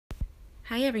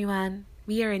Hi everyone,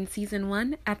 we are in Season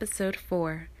 1, Episode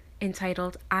 4,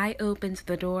 entitled I Opened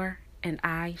the Door and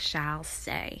I Shall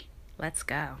Stay. Let's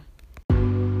go.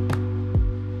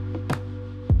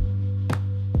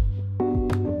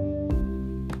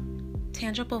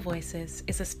 Tangible Voices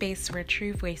is a space where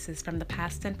true voices from the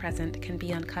past and present can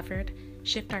be uncovered,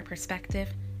 shift our perspective,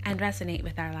 and resonate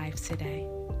with our lives today.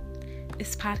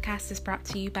 This podcast is brought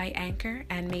to you by Anchor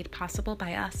and made possible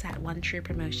by us at One True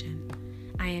Promotion.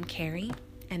 I am Carrie,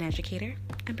 an educator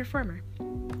and performer.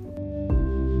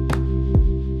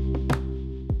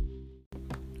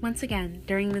 Once again,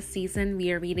 during this season,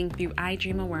 we are reading through I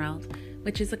Dream a World,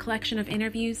 which is a collection of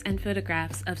interviews and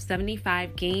photographs of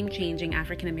 75 game-changing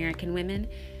African-American women,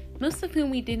 most of whom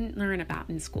we didn't learn about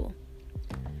in school.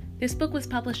 This book was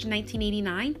published in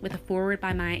 1989 with a foreword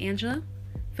by Maya Angelou,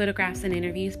 photographs and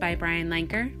interviews by Brian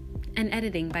Lenker, and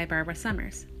editing by Barbara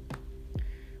Summers.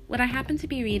 What I happen to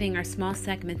be reading are small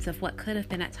segments of what could have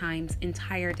been at times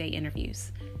entire day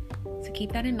interviews, so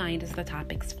keep that in mind as the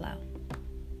topics flow.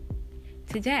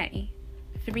 Today,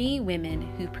 3 women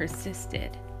who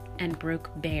persisted and broke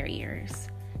barriers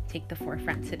take the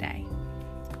forefront today.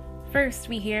 First,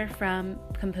 we hear from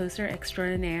composer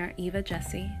extraordinaire Eva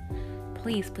Jessie.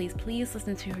 Please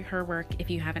listen to her work if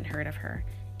you haven't heard of her.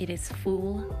 It is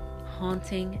full,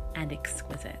 haunting, and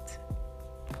exquisite.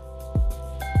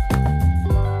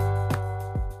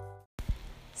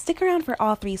 Stick around for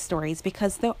all 3 stories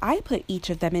because though I put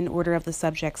each of them in order of the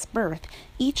subject's birth,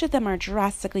 each of them are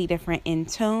drastically different in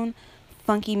tone,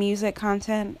 funky music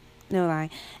content, no lie.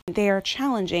 They are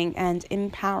challenging and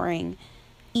empowering,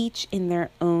 each in their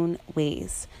own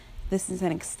ways. This is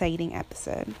an exciting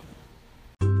episode.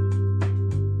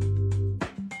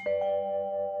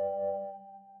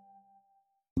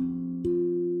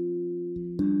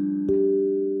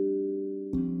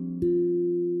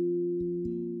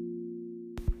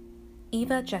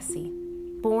 Eva Jessie,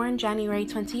 born January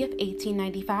 20th,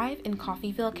 1895 in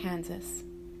Coffeyville, Kansas.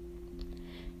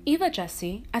 Eva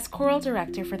Jessie, as choral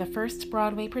director for the first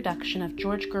Broadway production of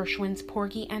George Gershwin's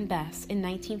Porgy and Bess in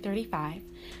 1935,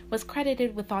 was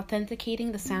credited with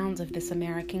authenticating the sounds of this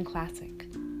American classic.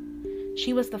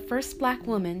 She was the first Black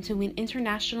woman to win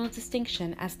international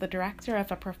distinction as the director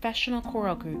of a professional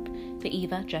choral group, the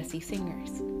Eva Jessie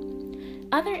Singers.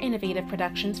 Other innovative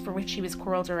productions for which she was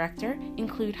choral director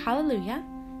include Hallelujah,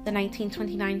 the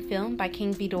 1929 film by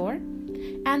King Vidor,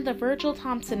 and the Virgil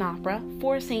Thomson opera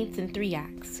 4 Saints in 3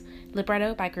 Acts,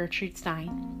 libretto by Gertrude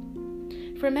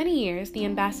Stein. For many years, the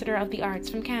ambassador of the arts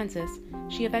from Kansas,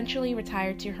 she eventually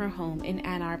retired to her home in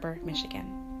Ann Arbor, Michigan,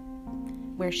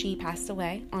 where she passed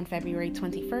away on February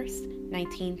 21st,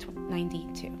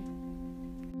 1992.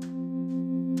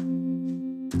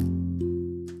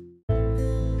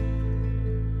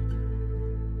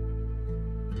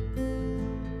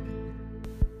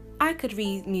 I could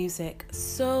read music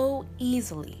so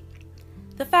easily.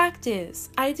 The fact is,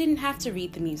 I didn't have to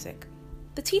read the music.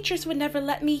 The teachers would never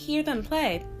let me hear them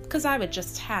play because I would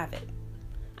just have it.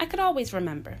 I could always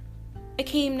remember. It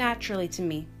came naturally to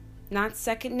me, not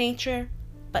second nature,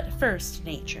 but first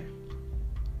nature.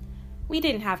 We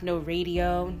didn't have no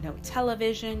radio, no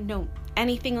television, no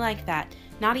anything like that,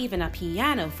 not even a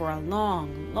piano for a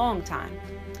long time.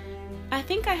 I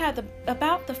think I had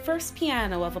about the first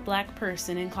piano of a Black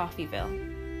person in Coffeyville.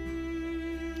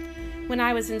 When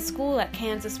I was in school at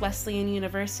Kansas Wesleyan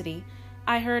University,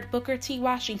 I heard Booker T.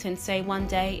 Washington say one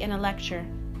day in a lecture,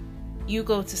 "You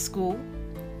go to school,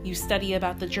 you study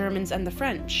about the Germans and the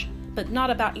French, but not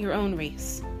about your own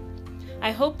race.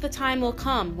 I hope the time will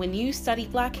come when you study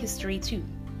Black history too.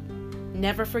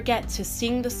 Never forget to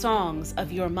sing the songs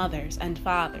of your mothers and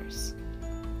fathers."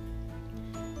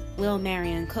 Will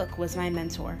Marion Cook was my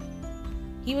mentor.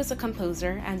 He was a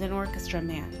composer and an orchestra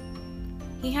man.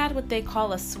 He had what they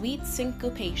call a sweet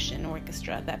syncopation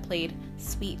orchestra that played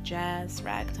sweet jazz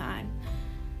ragtime.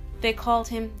 They called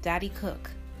him Daddy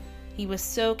Cook. He was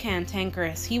so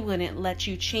cantankerous he wouldn't let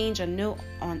you change a note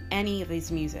on any of his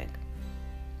music.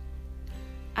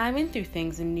 I went through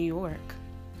things in New York.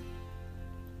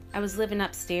 I was living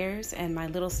upstairs and my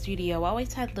little studio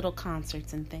always had little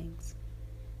concerts and things.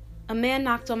 A man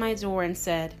knocked on my door and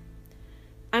said,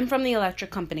 "I'm from the electric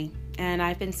company, and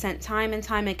I've been sent time and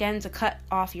time again to cut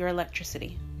off your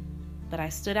electricity. But I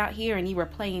stood out here and you were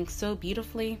playing so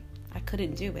beautifully, I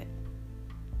couldn't do it."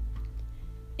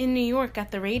 In New York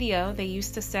at the radio, they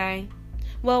used to say,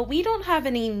 "Well, we don't have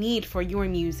any need for your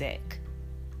music."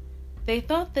 They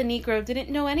thought the Negro didn't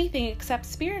know anything except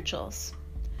spirituals.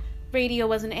 Radio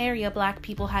was an area Black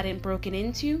people hadn't broken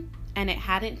into, and it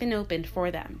hadn't been opened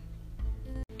for them.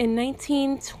 In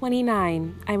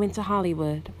 1929, I went to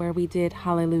Hollywood, where we did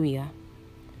Hallelujah.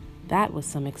 That was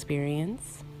some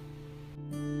experience.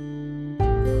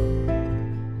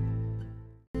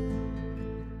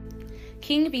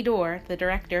 King Vidor, the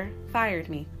director, fired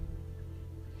me.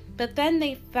 But then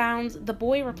they found the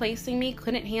boy replacing me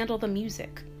couldn't handle the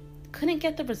music, couldn't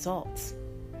get the results.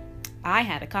 I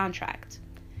had a contract.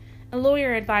 A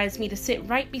lawyer advised me to sit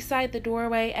right beside the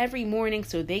doorway every morning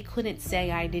so they couldn't say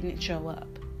I didn't show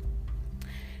up.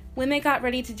 When they got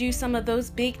ready to do some of those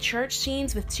big church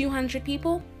scenes with 200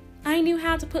 people, I knew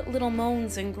how to put little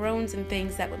moans and groans and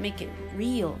things that would make it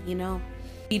real, you know.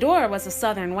 Vidor was a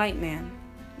southern white man.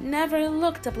 Never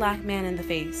looked a black man in the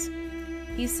face.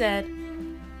 He said,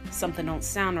 "Something don't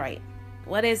sound right.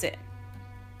 What is it?"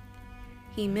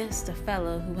 He missed a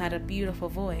fellow who had a beautiful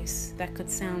voice that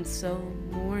could sound so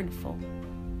mournful.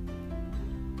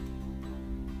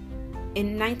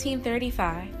 In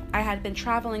 1935, I had been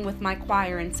traveling with my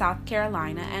choir in South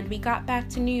Carolina, and we got back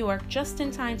to New York just in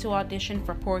time to audition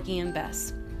for Porgy and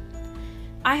Bess.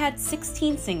 I had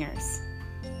 16 singers.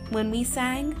 When we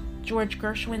sang, George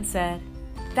Gershwin said,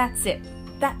 "That's it.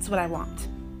 That's what I want."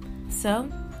 So,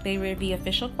 they were the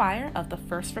official choir of the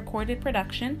first recorded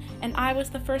production, and I was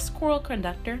the first choral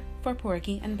conductor for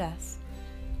Porgy and Bess.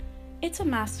 It's a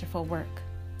masterful work.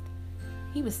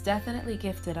 He was definitely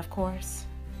gifted, of course,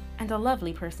 and a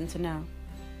lovely person to know.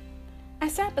 I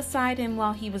sat beside him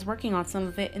while he was working on some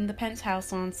of it in the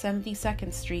penthouse on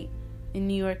 72nd Street in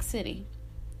New York City.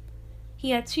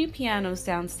 He had 2 pianos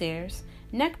downstairs,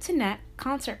 neck-to-neck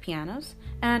concert pianos,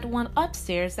 and one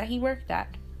upstairs that he worked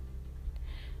at.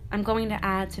 I'm going to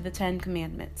add to the 10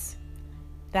 Commandments.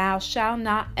 Thou shalt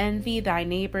not envy thy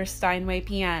neighbor's Steinway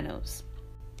pianos.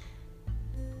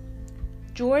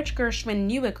 George Gershwin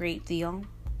knew a great deal.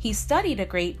 He studied a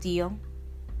great deal.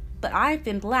 But I've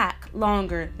been black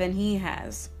longer than he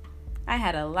has. I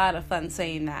had a lot of fun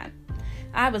saying that.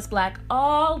 I was black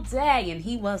all day and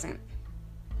he wasn't.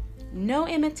 No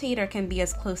imitator can be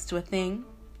as close to a thing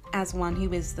as one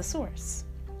who is the source.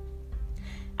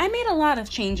 I made a lot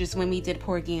of changes when we did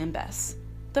Porgy and Bess.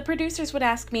 The producers would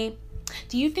ask me,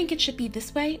 "Do you think it should be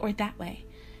this way or that way?"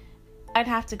 I'd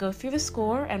have to go through the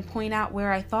score and point out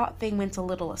where I thought they went a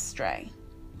little astray.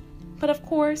 But of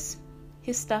course,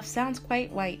 his stuff sounds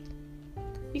quite white.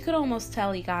 You could almost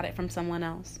tell he got it from someone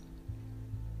else.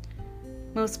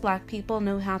 Most black people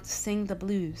know how to sing the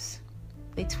blues.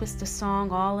 They twist a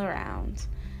song all around.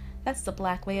 That's the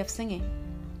black way of singing.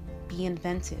 Be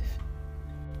inventive.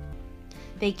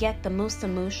 They get the most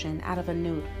emotion out of a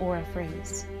note or a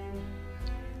phrase.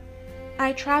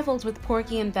 I traveled with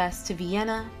Porgy and Bess to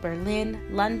Vienna, Berlin,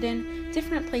 London,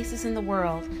 different places in the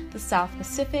world, the South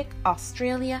Pacific,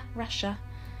 Australia, Russia.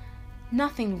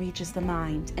 Nothing reaches the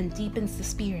mind and deepens the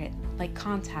spirit like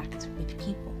contact with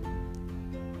people.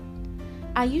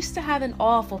 I used to have an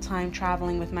awful time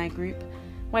traveling with my group.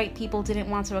 White people didn't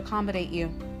want to accommodate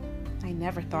you. I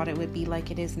never thought it would be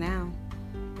like it is now.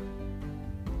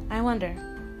 I wonder,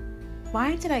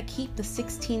 why did I keep the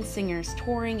 16 singers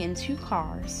touring in 2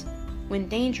 cars when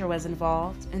danger was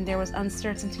involved and there was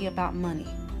uncertainty about money?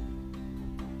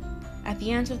 At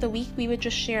the end of the week, we would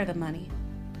just share the money.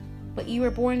 What you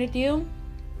were born to do,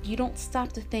 you don't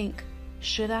stop to think,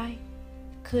 should I?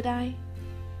 Could I?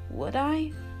 Would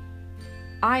I?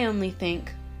 I only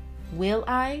think, will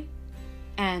I?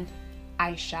 And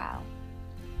I shall.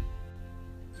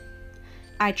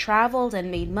 I traveled and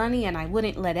made money, and I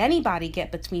wouldn't let anybody get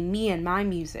between me and my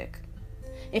music.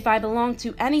 If I belonged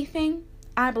to anything,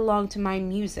 I belonged to my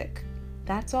music.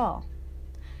 That's all.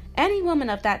 Any woman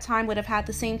of that time would have had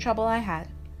the same trouble I had.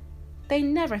 They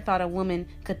never thought a woman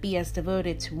could be as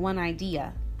devoted to one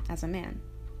idea as a man.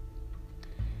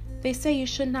 They say you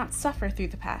should not suffer through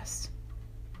the past.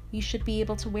 You should be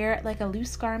able to wear it like a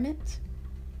loose garment,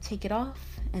 take it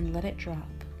off, and let it drop.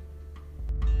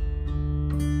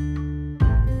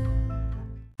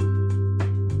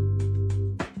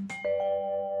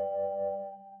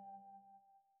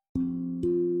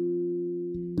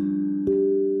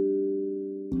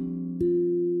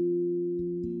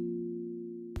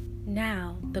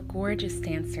 Now, the gorgeous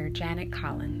dancer Janet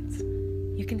Collins.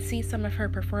 You can see some of her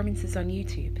performances on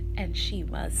YouTube, and she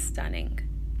was stunning.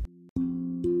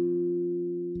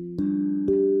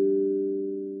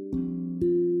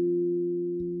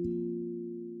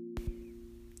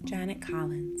 Janet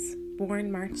Collins,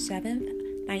 born March 7th,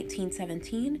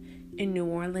 1917, in New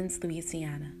Orleans,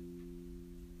 Louisiana.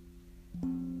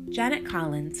 Janet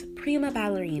Collins, prima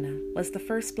ballerina, was the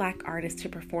first black artist to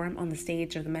perform on the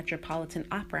stage of the Metropolitan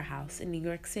Opera House in New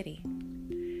York City.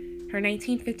 Her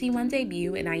 1951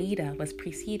 debut in Aida was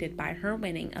preceded by her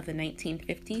winning of the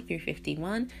 1950 through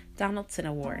 51 Donaldson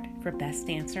Award for Best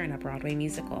Dancer in a Broadway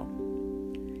Musical.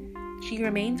 She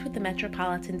remained with the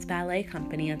Metropolitan's Ballet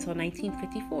Company until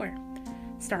 1954,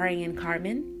 starring in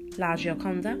Carmen, La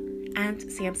Gioconda, and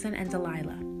Samson and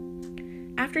Delilah.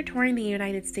 After touring the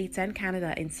United States and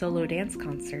Canada in solo dance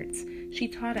concerts, she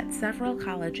taught at several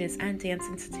colleges and dance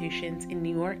institutions in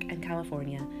New York and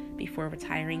California before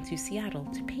retiring to Seattle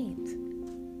to paint.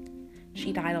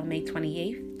 She died on May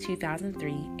 28,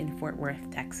 2003 in Fort Worth,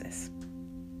 Texas.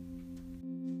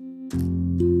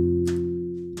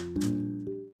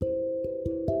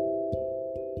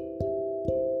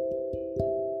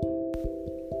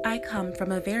 I come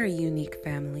from a very unique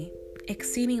family,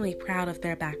 exceedingly proud of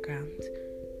their background.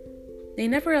 They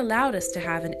never allowed us to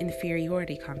have an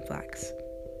inferiority complex.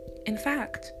 In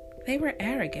fact, they were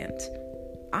arrogant.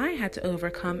 I had to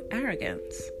overcome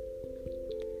arrogance.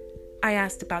 I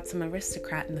asked about some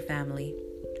aristocrat in the family.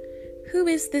 "Who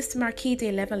is this Marquis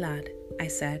de Levalade?" I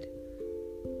said.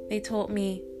 They told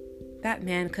me, "That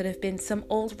man could have been some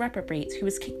old reprobate who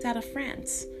was kicked out of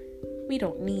France. We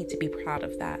don't need to be proud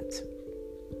of that."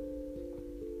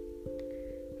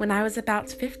 When I was about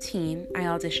 15, I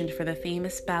auditioned for the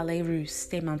famous Ballet Russe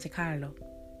de Monte Carlo.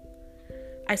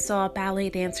 I saw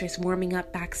ballet dancers warming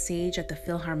up backstage at the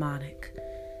Philharmonic.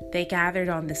 They gathered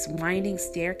on this winding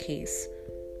staircase.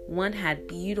 One had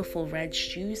beautiful red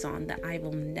shoes on that I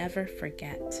will never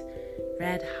forget,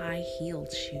 red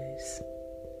high-heeled shoes.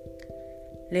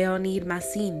 Leonid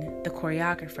Massin, the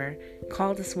choreographer,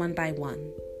 called us one by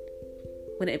one.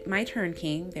 When my turn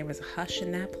came, there was a hush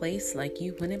in that place like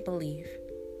you wouldn't believe.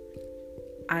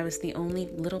 I was the only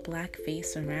little black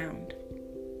face around.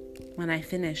 When I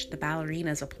finished, the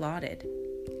ballerinas applauded.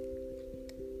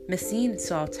 Massin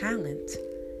saw talent.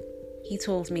 He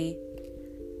told me,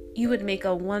 "You would make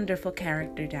a wonderful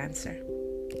character dancer.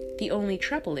 The only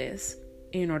trouble is,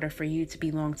 in order for you to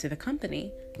belong to the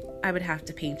company, I would have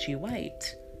to paint you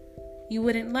white. You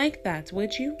wouldn't like that,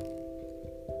 would you?"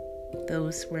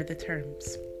 Those were the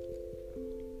terms.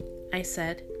 I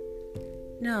said,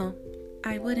 "No,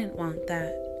 I wouldn't want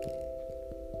that."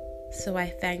 So I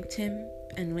thanked him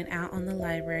and went out on the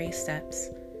library steps,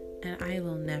 and I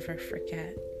will never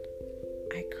forget.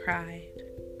 I cried,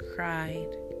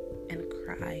 and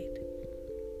cried.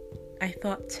 I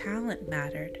thought talent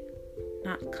mattered,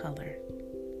 not color.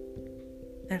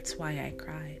 That's why I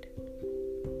cried.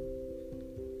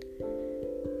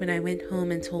 When I went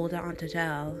home and told Aunt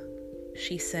Adele,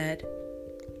 she said,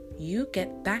 "You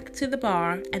get back to the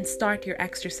bar and start your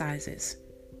exercises.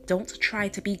 Don't try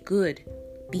to be good.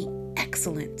 Be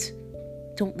excellent.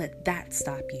 Don't let that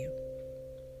stop you."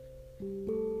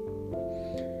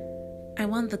 I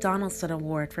won the Donaldson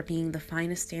Award for being the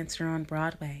finest dancer on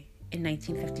Broadway in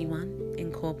 1951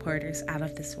 in Cole Porter's Out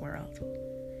of This World.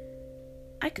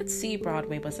 I could see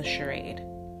Broadway was a charade.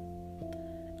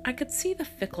 I could see the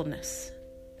fickleness,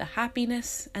 the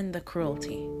happiness, and the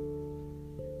cruelty.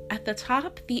 At the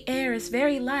top, the air is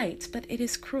very light, but it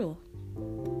is cruel.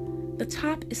 The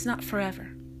top is not forever.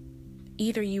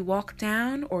 Either you walk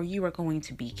down or you are going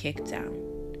to be kicked down.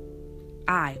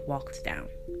 I walked down.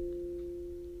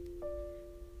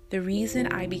 The reason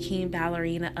I became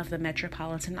ballerina of the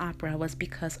Metropolitan Opera was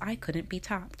because I couldn't be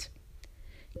topped.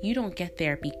 You don't get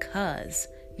there because,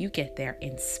 you get there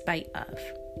in spite of.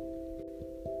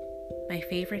 My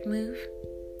favorite move?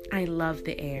 I love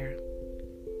the air.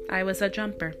 I was a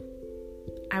jumper.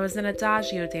 I was an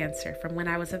adagio dancer from when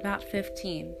I was about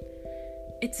 15.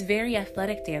 It's very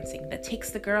athletic dancing that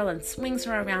takes the girl and swings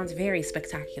her around very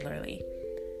spectacularly.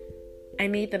 I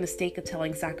made the mistake of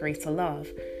telling Zachary Solov,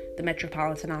 the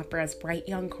Metropolitan Opera's bright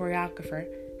young choreographer,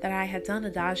 that I had done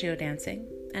adagio dancing,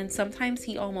 and sometimes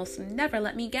he almost never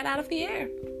let me get out of the air.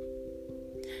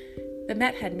 The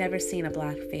Met had never seen a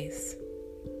black face.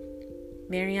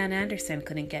 Marianne Anderson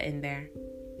couldn't get in there.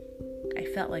 I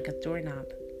felt like a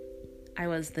doorknob. I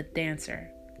was the dancer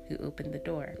who opened the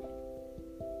door.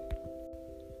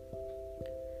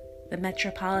 The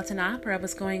Metropolitan Opera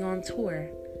was going on tour.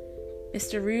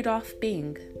 Mr. Rudolph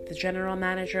Bing, the general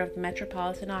manager of the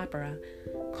Metropolitan Opera,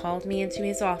 called me into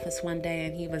his office one day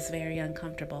and he was very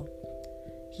uncomfortable.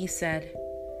 He said,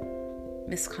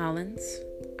 "Miss Collins,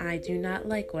 I do not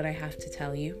like what I have to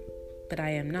tell you, but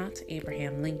I am not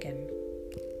Abraham Lincoln."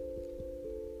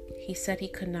 He said he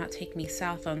could not take me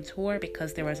south on tour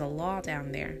because there was a law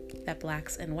down there that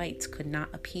blacks and whites could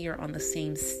not appear on the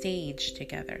same stage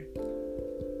together.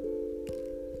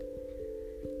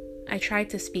 I tried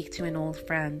to speak to an old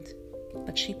friend,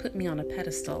 but she put me on a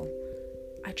pedestal.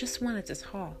 I just wanted to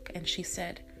talk, and she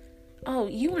said, "Oh,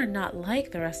 you are not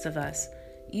like the rest of us.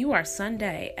 You are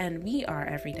Sunday, and we are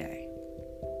every day.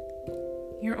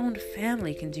 Your own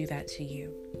family can do that to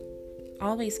you.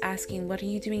 always asking, what are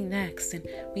you doing next? And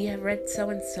we have read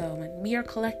so-and-so, and we are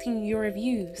collecting your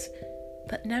reviews.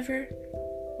 But never,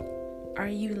 are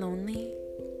you lonely?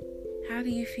 How do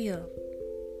you feel?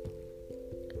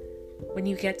 When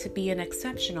you get to be an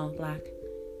exceptional Black,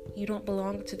 you don't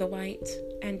belong to the white,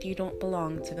 and you don't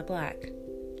belong to the Black.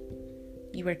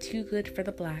 You are too good for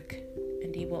the Black,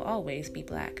 and you will always be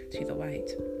Black to the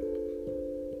white.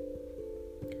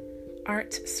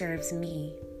 Art serves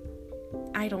me.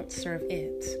 I don't serve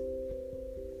it.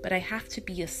 But I have to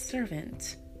be a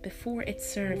servant before it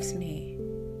serves me.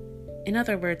 In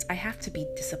other words, I have to be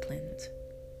disciplined.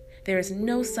 There is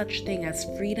no such thing as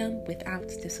freedom without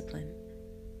discipline.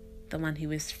 The one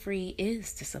who is free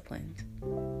is disciplined.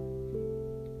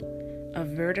 A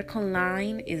vertical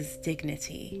line is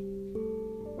dignity.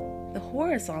 The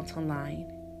horizontal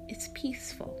line is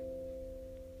peaceful.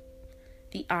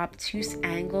 The obtuse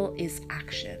angle is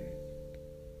action.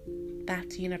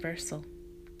 That's universal.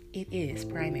 It is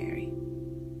primary.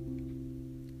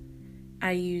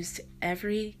 I used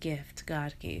every gift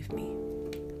God gave me.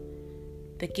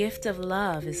 The gift of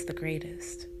love is the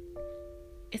greatest.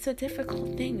 It's a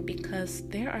difficult thing because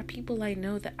there are people I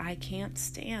know that I can't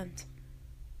stand.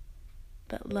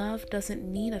 But love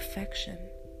doesn't mean affection.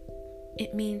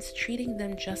 It means treating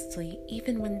them justly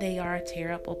even when they are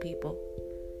terrible people.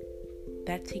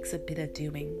 That takes a bit of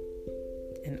doing,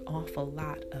 an awful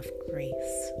lot of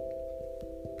grace.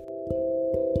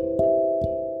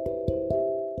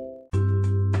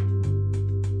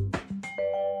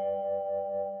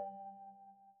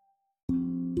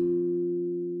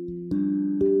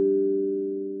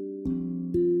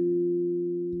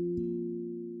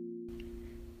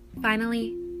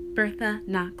 Finally, Bertha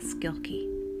Knox Gilkey.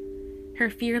 Her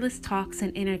fearless talks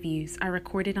and interviews are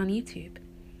recorded on YouTube.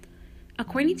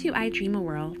 According to I Dream a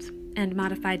World, and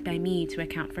modified by me to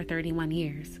account for 31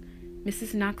 years,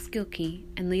 Mrs. Knox Gilkey,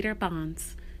 and later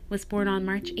Bonds, was born on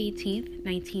March 18,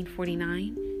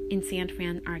 1949, in San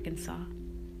Fran, Arkansas.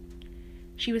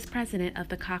 She was president of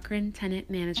the Cochran Tenant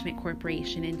Management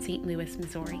Corporation in St. Louis,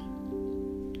 Missouri.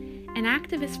 An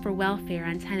activist for welfare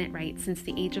and tenant rights since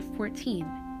the age of 14,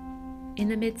 in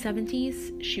the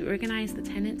mid-70s, she organized the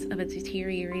tenants of a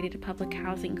deteriorated public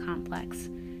housing complex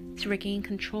to regain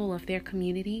control of their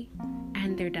community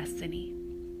and their destiny.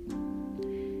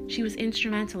 She was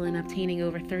instrumental in obtaining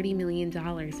over $30 million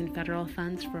in federal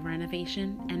funds for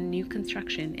renovation and new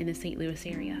construction in the St. Louis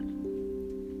area.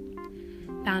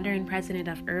 Founder and president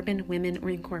of Urban Women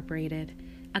Incorporated,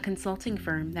 a consulting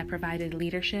firm that provided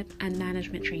leadership and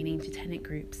management training to tenant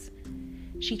groups.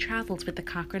 She traveled with the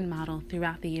Cochran model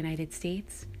throughout the United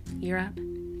States, Europe,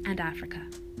 and Africa.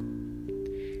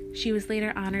 She was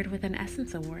later honored with an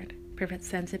Essence Award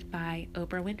presented by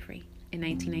Oprah Winfrey in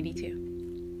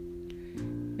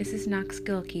 1992. Mrs. Knox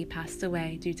Gilkey passed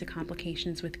away due to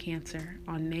complications with cancer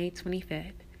on May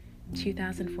 25,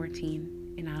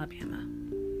 2014, in Alabama.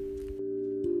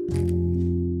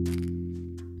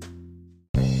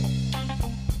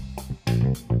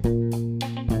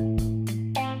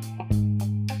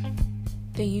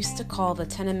 They used to call the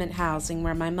tenement housing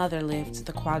where my mother lived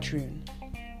the quadroon.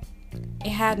 It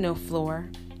had no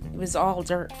floor. It was all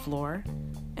dirt floor,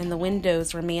 and the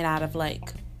windows were made out of,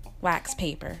 wax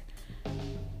paper.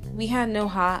 We had no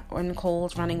hot or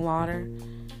cold running water.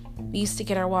 We used to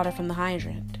get our water from the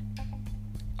hydrant.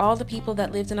 All the people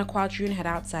that lived in a quadroon had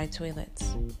outside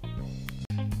toilets.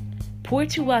 Poor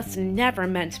to us never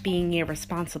meant being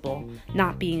irresponsible,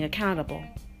 not being accountable.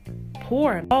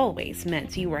 Poor always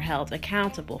meant you were held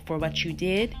accountable for what you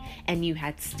did, and you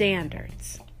had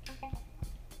standards.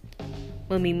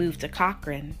 When we moved to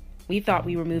Cochran, we thought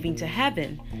we were moving to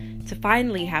heaven, to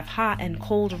finally have hot and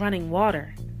cold running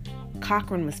water.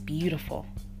 Cochran was beautiful.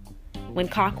 When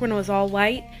Cochran was all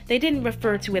white, they didn't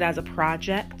refer to it as a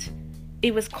project.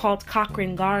 It was called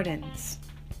Cochran Gardens.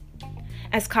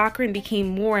 As Cochran became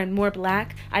more and more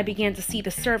black, I began to see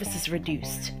the services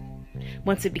reduced.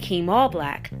 Once it became all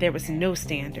black, there was no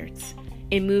standards.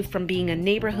 It moved from being a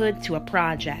neighborhood to a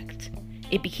project.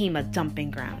 It became a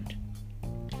dumping ground.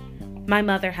 My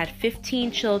mother had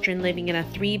 15 children living in a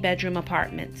 3-bedroom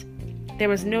apartment. There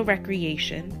was no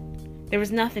recreation. There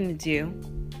was nothing to do.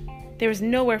 There was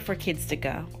nowhere for kids to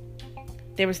go.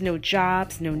 There was no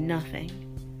jobs, no nothing.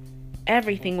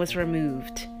 Everything was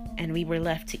removed, and we were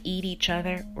left to eat each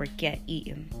other or get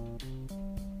eaten.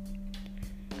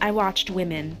 I watched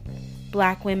women,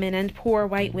 black women and poor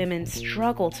white women,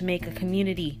 struggle to make a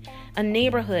community, a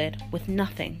neighborhood with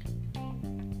nothing.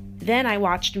 Then I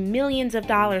watched millions of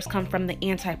dollars come from the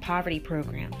anti-poverty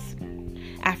programs.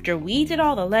 After we did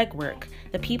all the legwork,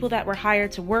 the people that were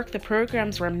hired to work the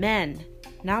programs were men,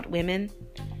 not women.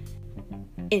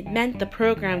 It meant the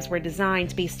programs were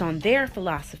designed based on their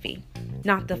philosophy,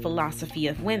 not the philosophy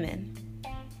of women.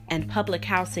 And public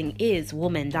housing is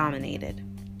woman-dominated.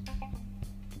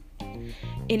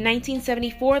 In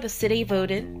 1974, the city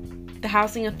voted, the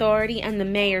housing authority and the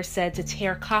mayor said to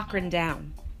tear Cochrane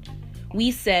down.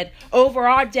 We said, over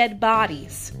our dead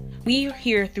bodies. We're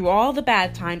here through all the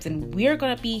bad times and we're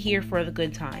going to be here for the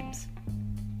good times.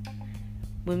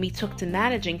 When we took to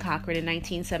managing Cochrane in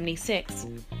 1976,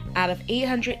 out of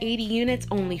 880 units,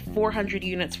 only 400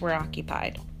 units were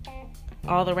occupied.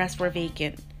 All the rest were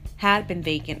vacant, had been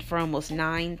vacant for almost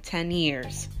 9-10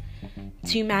 years.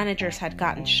 2 managers had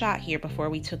gotten shot here before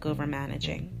we took over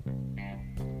managing.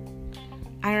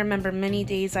 I remember many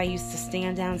days I used to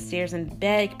stand downstairs and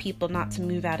beg people not to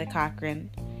move out of Cochrane.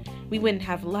 We wouldn't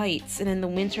have lights, and in the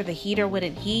winter the heater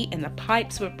wouldn't heat and the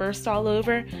pipes would burst all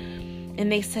over.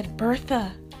 And they said,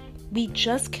 Bertha, we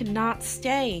just cannot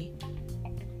stay.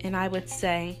 And I would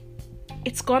say,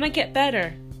 it's gonna get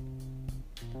better.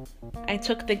 I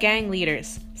took the gang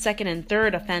leaders, second and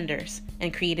third offenders,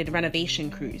 and created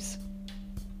renovation crews.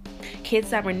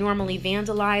 Kids that were normally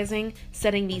vandalizing,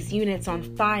 setting these units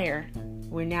on fire,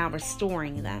 were now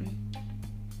restoring them.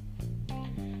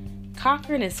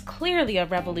 Cochrane is clearly a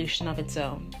revolution of its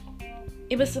own.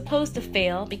 It was supposed to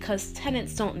fail because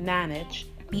tenants don't manage,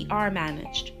 we are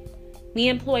managed. We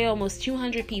employ almost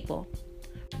 200 people.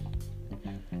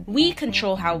 We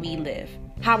control how we live,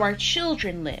 how our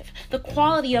children live, the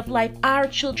quality of life our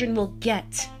children will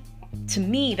get. To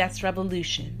me, that's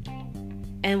revolution.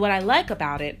 And what I like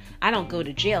about it, I don't go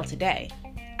to jail today.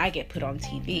 I get put on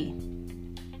TV.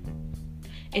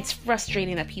 It's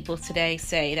frustrating that people today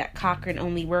say that Cochrane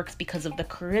only works because of the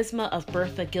charisma of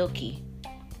Bertha Gilkey.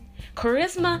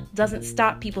 Charisma doesn't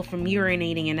stop people from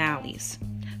urinating in alleys.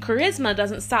 Charisma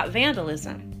doesn't stop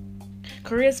vandalism.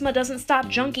 Charisma doesn't stop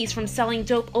junkies from selling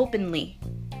dope openly.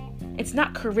 It's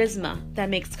not charisma that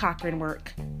makes Cochrane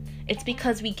work. It's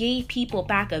because we gave people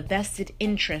back a vested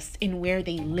interest in where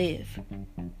they live.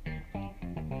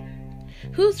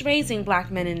 Who's raising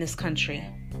black men in this country?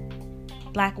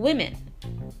 Black women.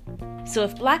 So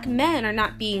if black men are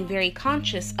not being very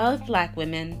conscious of black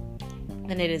women,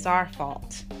 then it is our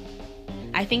fault.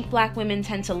 I think black women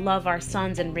tend to love our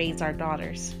sons and raise our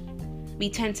daughters. We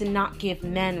tend to not give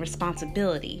men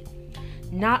responsibility,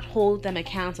 not hold them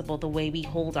accountable the way we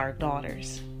hold our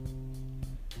daughters.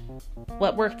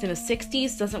 What worked in the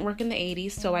 60s doesn't work in the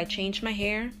 80s, so I changed my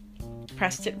hair,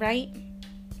 pressed it right,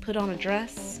 put on a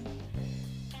dress.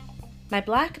 My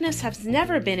blackness has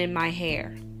never been in my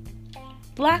hair.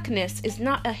 Blackness is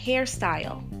not a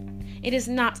hairstyle. It is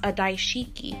not a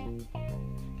dashiki.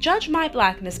 Judge my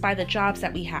blackness by the jobs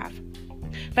that we have,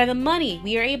 by the money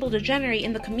we are able to generate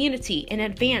in the community in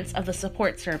advance of the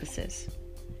support services.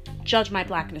 Judge my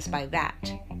blackness by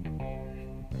that.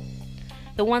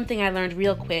 The one thing I learned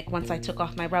real quick once I took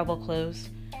off my rebel clothes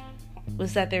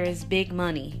was that there is big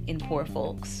money in poor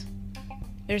folks.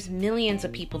 There's millions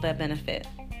of people that benefit.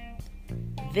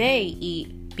 They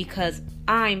eat because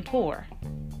I'm poor.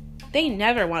 They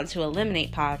never want to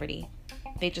eliminate poverty.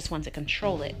 They just want to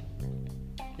control it.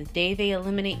 The day they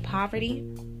eliminate poverty,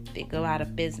 they go out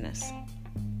of business.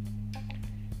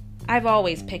 I've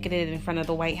always picketed in front of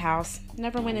the White House,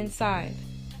 never went inside.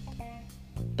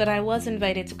 But I was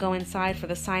invited to go inside for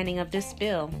the signing of this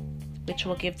bill, which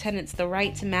will give tenants the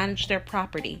right to manage their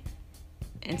property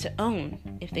and to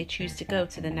own if they choose to go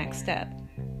to the next step.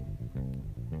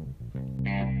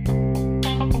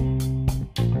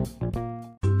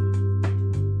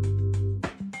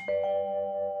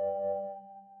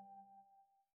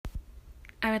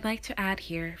 I would like to add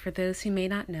here, for those who may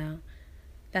not know,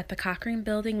 that the Cochrane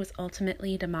building was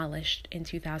ultimately demolished in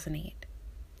 2008.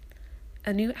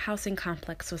 A new housing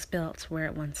complex was built where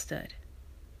it once stood.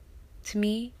 To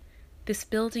me, this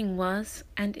building was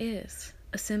and is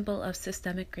a symbol of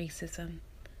systemic racism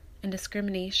and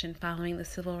discrimination following the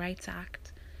Civil Rights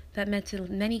Act that led to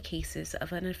many cases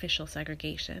of unofficial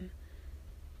segregation,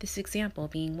 this example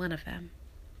being one of them.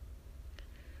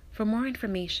 For more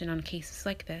information on cases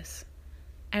like this,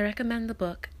 I recommend the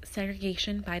book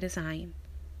Segregation by Design,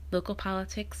 Local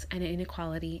Politics and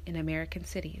Inequality in American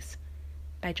Cities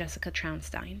by Jessica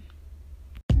Traunstein.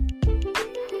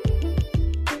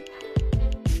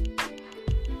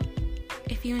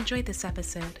 If you enjoyed this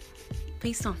episode,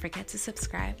 please don't forget to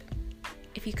subscribe.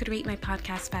 If you could rate my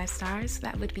podcast 5 stars,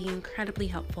 that would be incredibly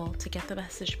helpful to get the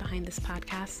message behind this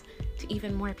podcast to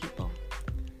even more people.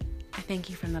 I thank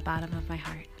you from the bottom of my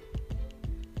heart.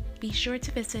 Be sure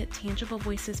to visit Tangible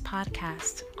Voices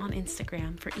Podcast on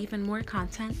Instagram for even more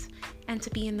content and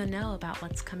to be in the know about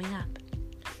what's coming up.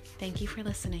 Thank you for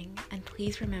listening, and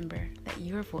please remember that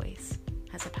your voice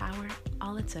has a power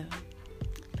all its own.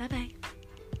 Bye-bye.